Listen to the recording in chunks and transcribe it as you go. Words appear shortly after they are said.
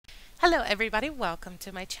Hello everybody, welcome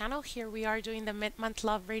to my channel. Here we are doing the mid-month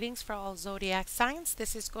love readings for all zodiac signs.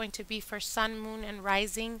 This is going to be for Sun, Moon, and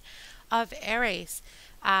Rising of Aries.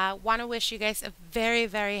 Want to wish you guys a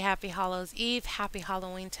very happy Hallows Eve. Happy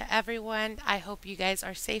Halloween to everyone. I hope you guys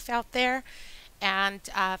are safe out there. And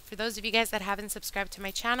for those of you guys that haven't subscribed to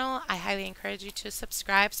my channel, I highly encourage you to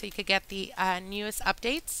subscribe so you could get the newest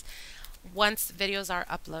updates once videos are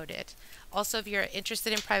uploaded. Also, if you're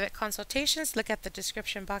interested in private consultations, look at the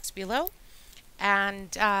description box below.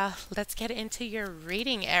 And let's get into your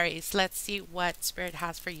reading, Aries. Let's see what Spirit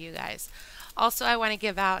has for you guys. Also, I want to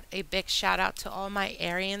give out a big shout out to all my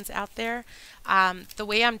Arians out there. The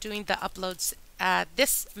way I'm doing the uploads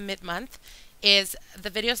this mid-month is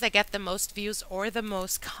the videos that get the most views or the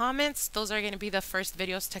most comments. Those are going to be the first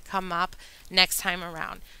videos to come up next time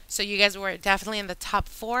around. So you guys were definitely in the top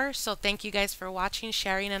 4. So thank you guys for watching,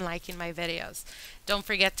 sharing, and liking my videos. Don't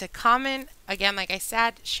forget to comment. Again, like I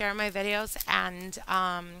said, share my videos, and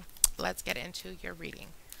let's get into your reading.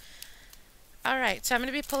 Alright, so I'm going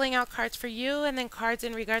to be pulling out cards for you, and then cards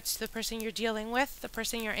in regards to the person you're dealing with, the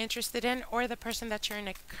person you're interested in, or the person that you're in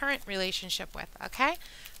a current relationship with, okay?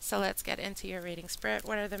 So let's get into your reading. Spirit,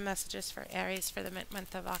 what are the messages for Aries for the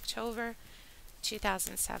mid-month of October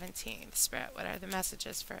 2017? Spirit, what are the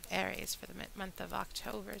messages for Aries for the mid-month of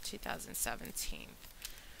October 2017?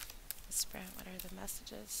 Spirit, what are the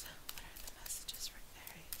messages? What are the messages for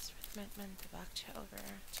Aries for the mid-month of October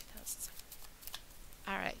 2017?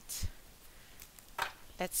 Alright.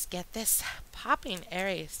 Let's get this popping,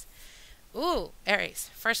 Aries. Ooh,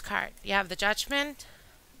 Aries. First card. You have the Judgment,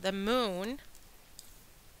 the Moon,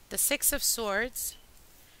 the Six of Swords,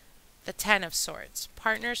 the Ten of Swords.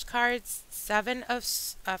 Partners cards, Seven of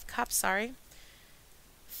Cups,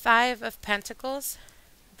 5 of Pentacles,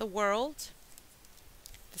 the World,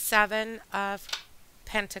 the Seven of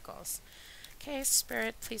Pentacles. Okay,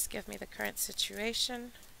 Spirit, please give me the current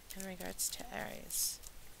situation in regards to Aries.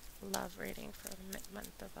 Love reading for the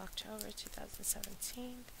mid-month of October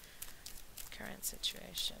 2017. Current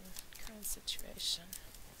situation. Current situation.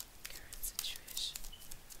 Current situation.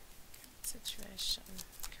 Current situation.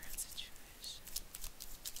 Current situation.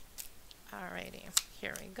 Alrighty,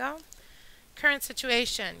 here we go. Current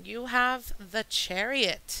situation. You have the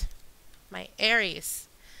Chariot, my Aries.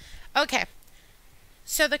 Okay.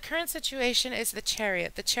 So the current situation is the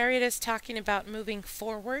Chariot. The Chariot is talking about moving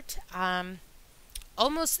forward.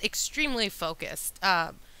 Almost extremely focused.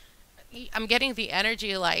 I'm getting the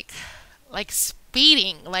energy like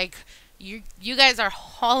speeding, like you guys are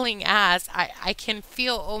hauling ass. I can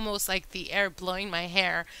feel almost like the air blowing my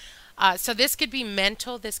hair. So this could be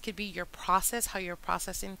mental, this could be your process, how you're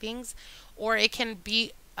processing things, or it can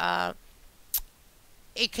be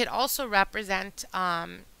it could also represent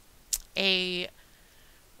a,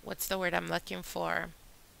 what's the word I'm looking for?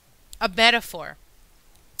 A metaphor.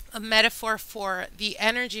 A metaphor for the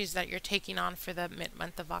energies that you're taking on for the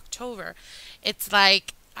mid-month of October. It's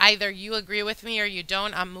like either you agree with me or you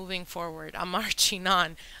don't. I'm moving forward. I'm marching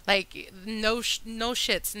on. Like no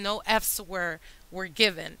shits, no F's were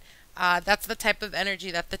given. That's the type of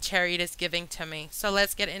energy that the Chariot is giving to me. So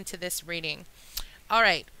let's get into this reading. All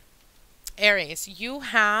right, Aries, you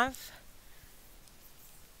have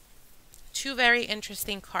 2 very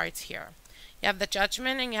interesting cards here. You have the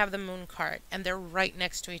Judgment and you have the Moon card, and they're right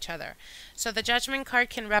next to each other. So the Judgment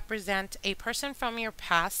card can represent a person from your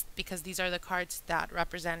past, because these are the cards that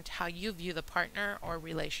represent how you view the partner or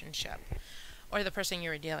relationship, or the person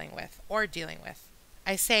you're dealing with or dealing with.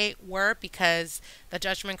 I say were because the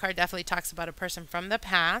Judgment card definitely talks about a person from the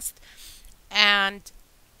past, and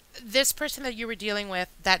this person that you were dealing with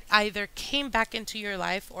that either came back into your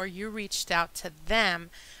life or you reached out to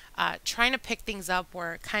them, trying to pick things up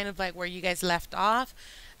where kind of like where you guys left off.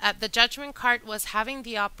 The Judgment card was having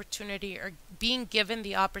the opportunity or being given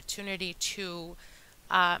the opportunity to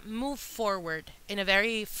move forward in a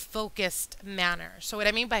very focused manner. So what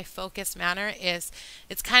I mean by focused manner is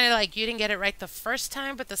it's kind of like you didn't get it right the first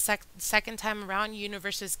time, but the second time around,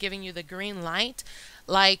 universe is giving you the green light.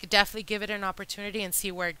 Like definitely give it an opportunity and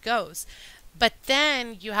see where it goes. But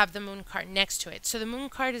then you have the Moon card next to it. So the Moon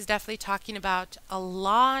card is definitely talking about a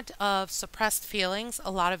lot of suppressed feelings,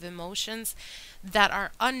 a lot of emotions that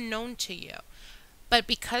are unknown to you. But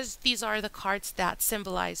because these are the cards that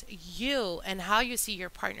symbolize you and how you see your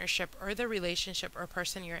partnership or the relationship or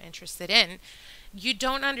person you're interested in, you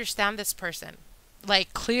don't understand this person.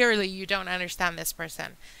 Like clearly you don't understand this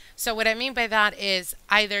person. So what I mean by that is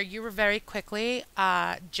either you were very quickly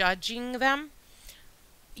judging them.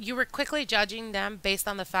 You were quickly judging them based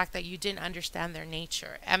on the fact that you didn't understand their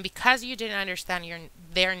nature. And because you didn't understand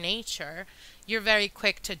their nature, you're very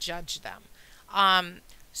quick to judge them.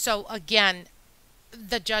 So again,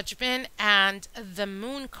 the Judgment and the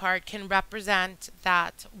Moon card can represent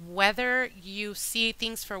that whether you see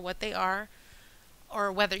things for what they are or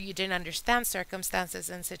whether you didn't understand circumstances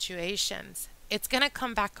and situations, it's going to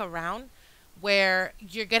come back around where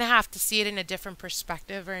you're going to have to see it in a different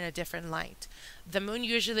perspective or in a different light. The moon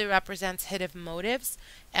usually represents hidden motives,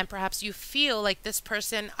 and perhaps you feel like this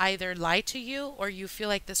person either lied to you or you feel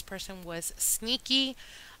like this person was sneaky.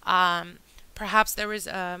 Um, perhaps there was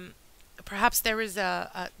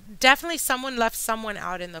definitely someone left someone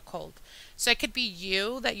out in the cold. So it could be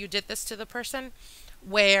you that you did this to the person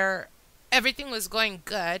where everything was going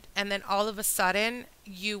good and then all of a sudden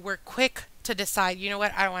you were quick to decide, you know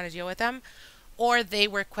what, I don't want to deal with them, or they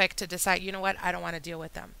were quick to decide, you know what, I don't want to deal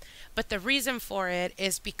with them. But the reason for it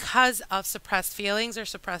is because of suppressed feelings or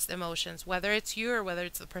suppressed emotions, whether it's you or whether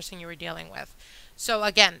it's the person you were dealing with. So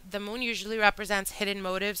again, the moon usually represents hidden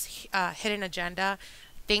motives, hidden agenda,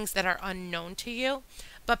 things that are unknown to you.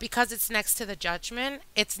 But because it's next to the Judgment,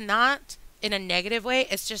 it's not in a negative way.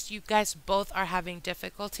 It's just you guys both are having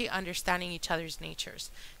difficulty understanding each other's natures.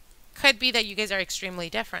 Could be that you guys are extremely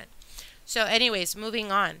different. So anyways,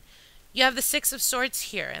 moving on. You have the Six of Swords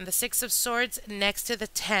here, and the Six of Swords next to the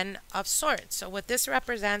Ten of Swords. So what this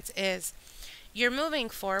represents is you're moving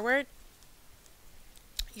forward.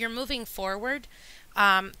 You're moving forward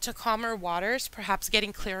to calmer waters, perhaps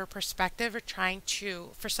getting clearer perspective, or trying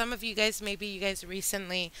to, for some of you guys, maybe you guys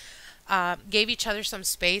recently gave each other some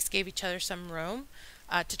space, gave each other some room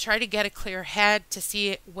to try to get a clear head, to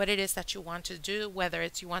see what it is that you want to do, whether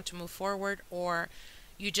it's you want to move forward or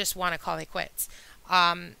you just want to call it quits.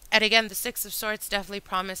 And again, the Six of Swords definitely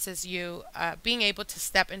promises you being able to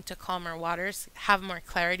step into calmer waters, have more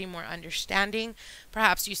clarity, more understanding.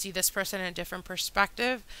 Perhaps you see this person in a different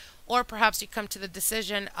perspective, or perhaps you come to the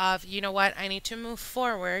decision of, you know what, I need to move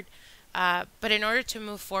forward. But in order to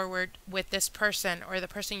move forward with this person or the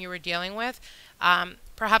person you were dealing with,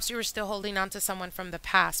 perhaps you were still holding on to someone from the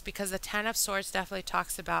past, because the Ten of Swords definitely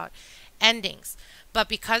talks about endings. But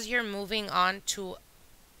because you're moving on to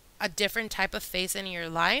a different type of phase in your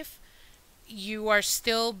life, you are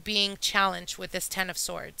still being challenged with this Ten of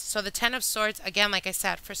Swords. So the Ten of Swords, again, like I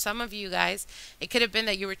said, for some of you guys, it could have been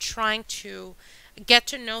that you were trying to get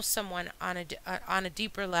to know someone on a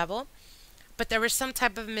deeper level, but there was some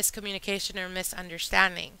type of miscommunication or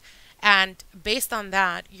misunderstanding. And based on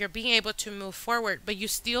that, you're being able to move forward, but you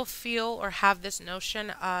still feel or have this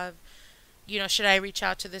notion of, you know, should I reach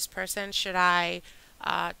out to this person? Should I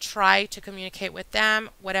try to communicate with them,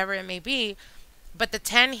 whatever it may be? But the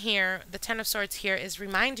 10 here, the Ten of Swords here, is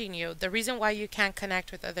reminding you the reason why you can't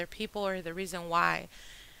connect with other people, or the reason why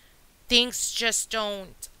things just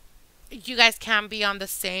don't, you guys can't be on the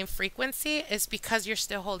same frequency, is because you're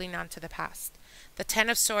still holding on to the past. The Ten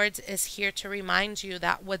of Swords is here to remind you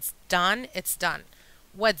that what's done, it's done.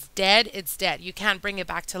 What's dead, it's dead. You can't bring it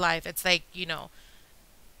back to life. It's like,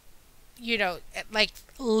 like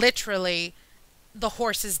literally, the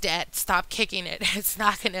horse is dead. Stop kicking it. It's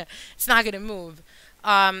not gonna move.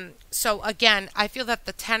 So again, I feel that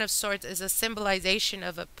the Ten of Swords is a symbolization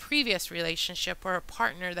of a previous relationship or a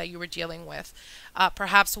partner that you were dealing with.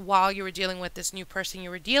 Perhaps while you were dealing with this new person you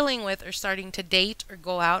were dealing with or starting to date or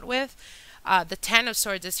go out with, the Ten of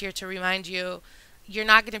Swords is here to remind you you're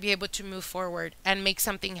not going to be able to move forward and make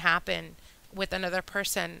something happen with another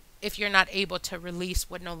person if you're not able to release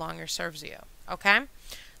what no longer serves you. Okay?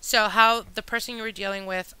 So how the person you were dealing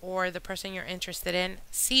with or the person you're interested in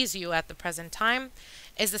sees you at the present time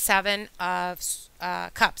is the Seven of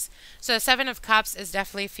Cups. So the Seven of Cups is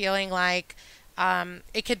definitely feeling like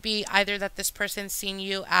it could be either that this person's seen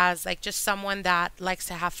you as like just someone that likes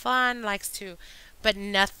to have fun, but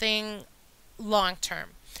nothing long term.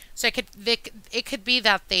 So it could be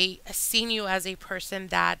that they seen you as a person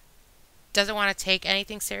that doesn't want to take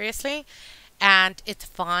anything seriously, and it's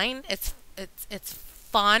fine. It's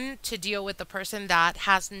fun to deal with the person that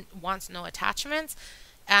wants no attachments,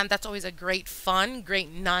 and that's always a great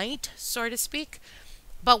night, so to speak.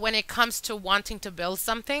 But when it comes to wanting to build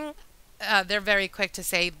something, they're very quick to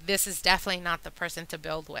say this is definitely not the person to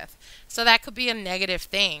build with. So that could be a negative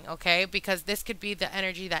thing, okay? Because this could be the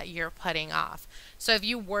energy that you're putting off. So if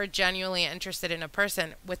you were genuinely interested in a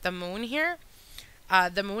person with the moon here,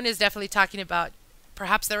 the moon is definitely talking about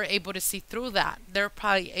perhaps they're able to see through that. They're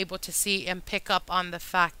probably able to see and pick up on the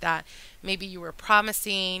fact that maybe you were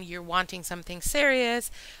promising, you're wanting something serious,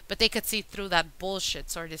 but they could see through that bullshit,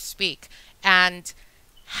 so to speak. And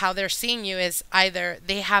how they're seeing you is either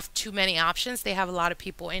they have too many options, they have a lot of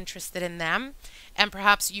people interested in them, and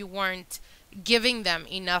perhaps you weren't giving them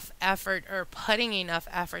enough effort or putting enough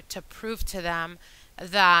effort to prove to them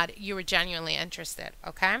that you were genuinely interested,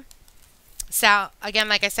 okay? So again,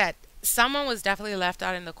 like I said, someone was definitely left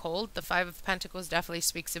out in the cold. The Five of Pentacles definitely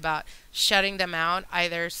speaks about shutting them out,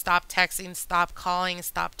 either stop texting, stop calling,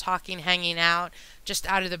 stop talking, hanging out, just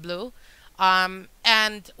out of the blue.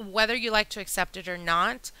 And whether you like to accept it or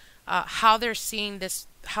not, how they're seeing this,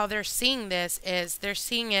 is they're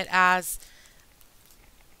seeing it as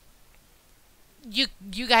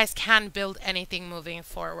you guys can build anything moving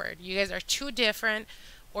forward. You guys are too different,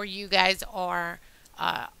 or you guys are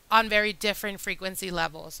on very different frequency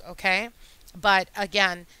levels, okay? But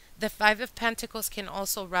again, the Five of Pentacles can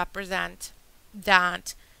also represent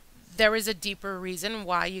that there is a deeper reason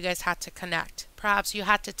why you guys had to connect. Perhaps you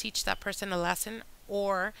had to teach that person a lesson,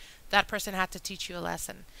 or that person had to teach you a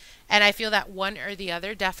lesson. And I feel that one or the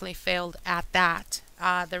other definitely failed at that.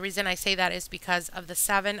 The reason I say that is because of the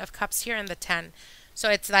Seven of Cups here and the 10. So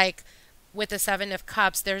it's like with the Seven of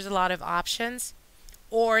Cups, there's a lot of options.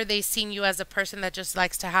 Or they seen you as a person that just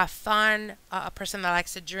likes to have fun, a person that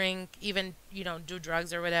likes to drink, even, do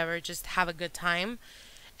drugs or whatever, just have a good time.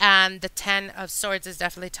 And the 10 of Swords is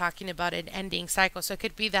definitely talking about an ending cycle. So it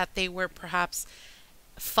could be that they were perhaps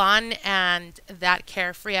fun and that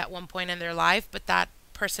carefree at one point in their life, but that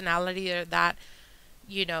personality or that,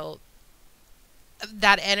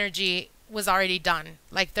 that energy was already done.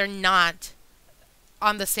 Like they're not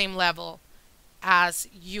on the same level as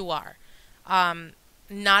you are.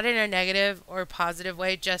 Not in a negative or positive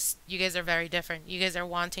way, just you guys are very different. You guys are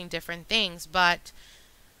wanting different things. But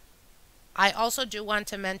I also do want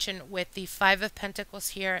to mention with the Five of Pentacles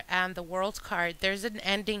here and the World card, there's an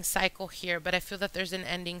ending cycle here, but I feel that there's an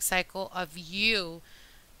ending cycle of you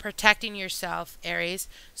protecting yourself, Aries.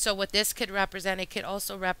 So what this could represent, it could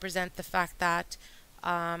also represent the fact that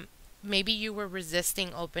maybe you were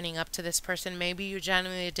resisting opening up to this person. Maybe you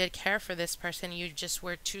genuinely did care for this person. You just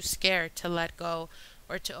were too scared to let go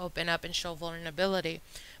or to open up and show vulnerability.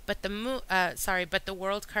 But the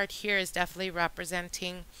World card here is definitely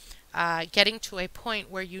representing getting to a point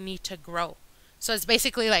where you need to grow. So it's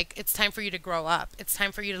basically like it's time for you to grow up. It's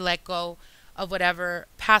time for you to let go of whatever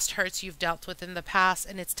past hurts you've dealt with in the past,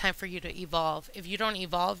 and it's time for you to evolve. If you don't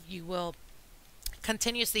evolve, you will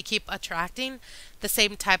continuously keep attracting the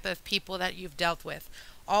same type of people that you've dealt with.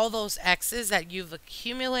 All those exes that you've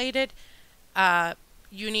accumulated,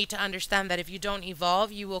 you need to understand that if you don't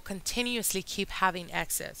evolve, you will continuously keep having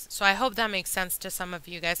exes. So I hope that makes sense to some of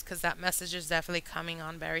you guys, because that message is definitely coming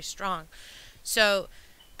on very strong. So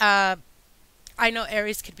I know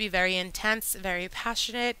Aries could be very intense, very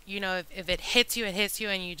passionate. If it hits you, it hits you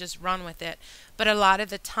and you just run with it. But a lot of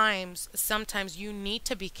the times, sometimes you need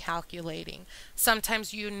to be calculating.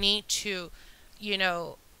 Sometimes you need to,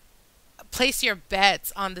 place your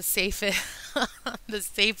bets on the safest, the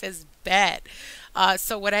safest bet.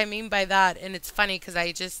 So what I mean by that, and it's funny because I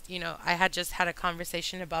had just had a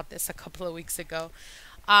conversation about this a couple of weeks ago.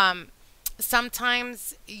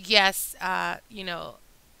 Sometimes, yes,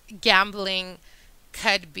 gambling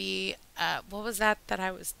could be what was that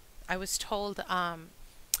I was told,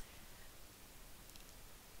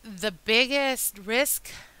 the biggest risk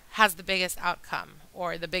has the biggest outcome,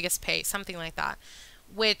 or the biggest pay, something like that,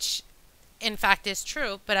 which in fact is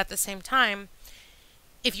true. But at the same time,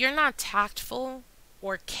 if you're not tactful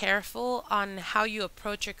or careful on how you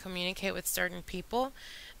approach or communicate with certain people,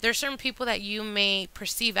 there's certain people that you may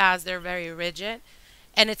perceive as they're very rigid.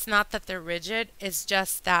 And it's not that they're rigid, it's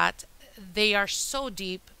just that they are so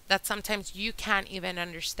deep that sometimes you can't even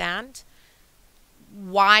understand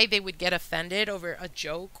why they would get offended over a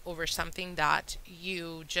joke, over something that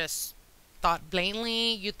you just thought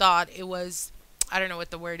blatantly. You thought it was, I don't know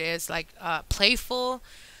what the word is, like playful.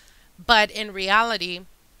 But in reality,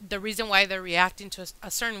 the reason why they're reacting to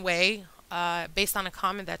a certain way based on a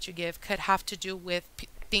comment that you give could have to do with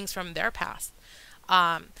things from their past.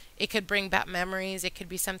 It could bring back memories. It could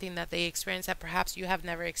be something that they experienced that perhaps you have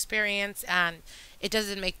never experienced, and it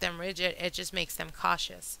doesn't make them rigid. It just makes them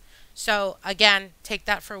cautious. So again, take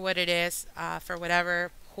that for what it is, for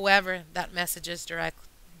whoever that message is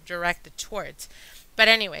directed towards. But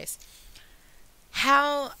anyways,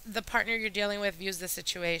 how the partner you're dealing with views the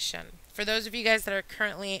situation. For those of you guys that are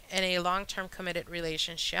currently in a long-term committed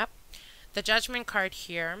relationship, the Judgment card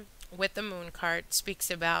here with the Moon card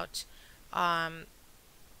speaks about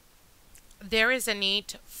there is a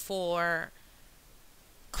need for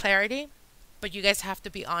clarity, but you guys have to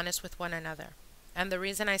be honest with one another. And the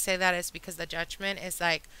reason I say that is because the Judgment is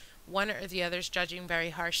like one or the other's judging very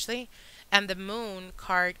harshly, and the Moon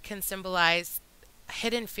card can symbolize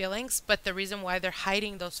hidden feelings, but the reason why they're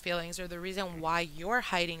hiding those feelings, or the reason why you're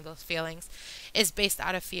hiding those feelings, is based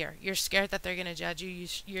out of fear. You're scared that they're going to judge you.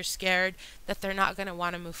 You're scared that they're not going to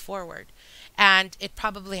want to move forward. And it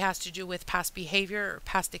probably has to do with past behavior or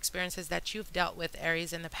past experiences that you've dealt with,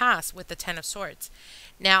 Aries, in the past with the Ten of Swords.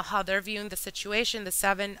 Now, how they're viewing the situation, the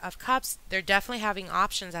Seven of Cups, they're definitely having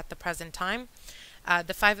options at the present time.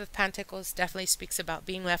 The Five of Pentacles definitely speaks about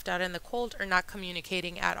being left out in the cold or not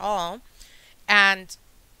communicating at all. And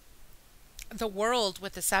the World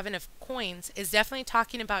with the Seven of Coins is definitely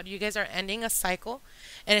talking about you guys are ending a cycle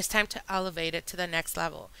and it's time to elevate it to the next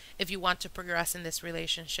level if you want to progress in this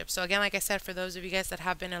relationship. So again, like I said, for those of you guys that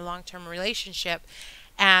have been in a long-term relationship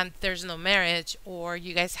and there's no marriage, or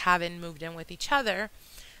you guys haven't moved in with each other,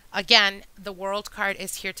 again, the World card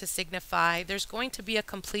is here to signify there's going to be a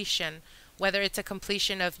completion, whether it's a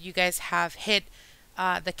completion of you guys have hit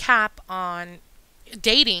the cap on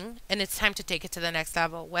dating and it's time to take it to the next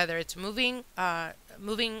level, whether it's moving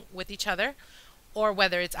with each other or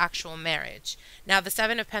whether it's actual marriage. Now, the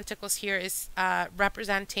Seven of Pentacles here is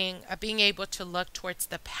representing being able to look towards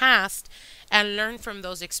the past and learn from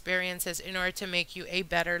those experiences in order to make you a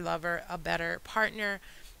better lover, a better partner,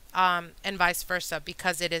 and vice versa,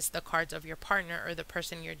 because it is the cards of your partner or the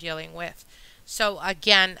person you're dealing with. So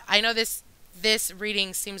again, I know this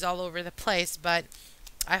reading seems all over the place, but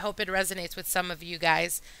I hope it resonates with some of you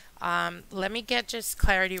guys. Let me get just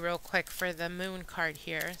clarity real quick for the Moon card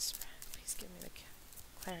here. Please give me the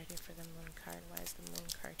clarity for the Moon card. Why is the Moon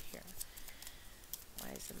card here? Why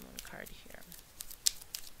is the Moon card here?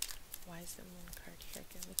 Why is the Moon card here?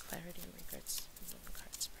 Give me clarity in regards to the Moon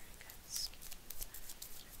card, Spirit guides.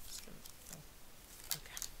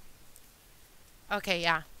 Okay. Okay,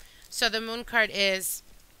 yeah. So the Moon card is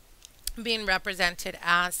being represented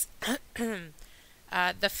as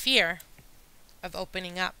the fear of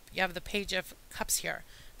opening up. You have the Page of Cups here.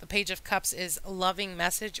 The Page of Cups is a loving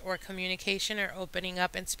message or communication or opening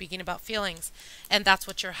up and speaking about feelings. And that's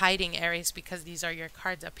what you're hiding, Aries, because these are your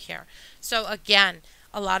cards up here. So again,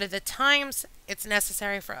 a lot of the times it's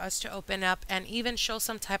necessary for us to open up and even show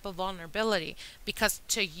some type of vulnerability, because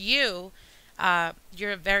to you,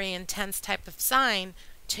 you're a very intense type of sign.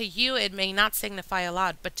 To you, it may not signify a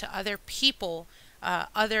lot, but to other people,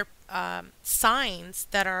 other signs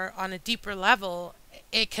that are on a deeper level,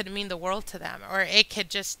 it could mean the world to them, or it could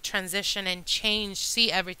just transition and change, see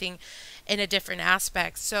everything in a different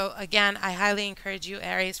aspect. So again, I highly encourage you,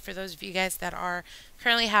 Aries, for those of you guys that are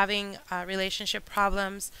currently having relationship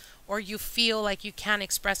problems, or you feel like you can't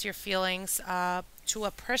express your feelings to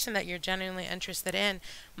a person that you're genuinely interested in,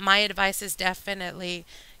 my advice is definitely,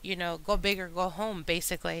 you know, go big or go home,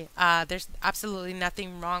 basically. There's absolutely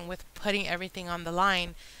nothing wrong with putting everything on the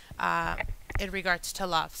line in regards to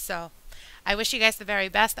love. So I wish you guys the very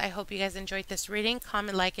best. I hope you guys enjoyed this reading.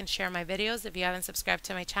 Comment, like, and share my videos. If you haven't subscribed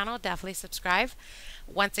to my channel, definitely subscribe.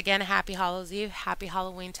 Once again, happy Hallows Eve, happy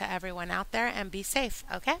Halloween to everyone out there, and be safe,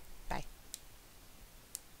 okay?